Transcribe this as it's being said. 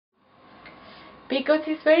Because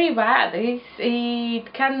it's very bad.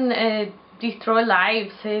 It can destroy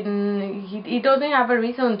lives, and it doesn't have a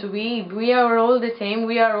reason to be. We are all the same.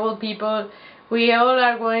 We are all people. We all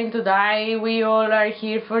are going to die. We all are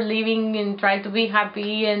here for living and try to be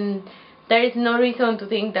happy, and there is no reason to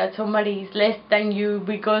think that somebody is less than you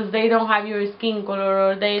because they don't have your skin color,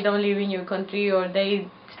 or they don't live in your country, or they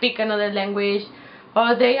speak another language,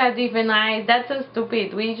 or they have different eyes. That's so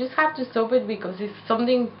stupid. We just have to stop it because it's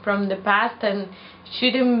something from the past and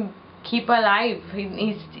shouldn't keep alive.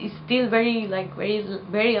 It's still very, like,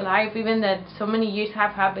 very alive, even that so many years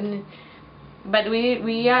have happened. But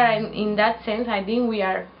we are in that sense, I think we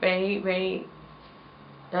are very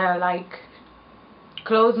like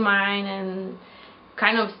closed mind and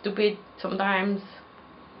kind of stupid sometimes.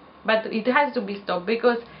 But it has to be stopped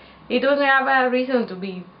because it doesn't have a reason to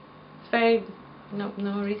be. It's very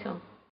no reason.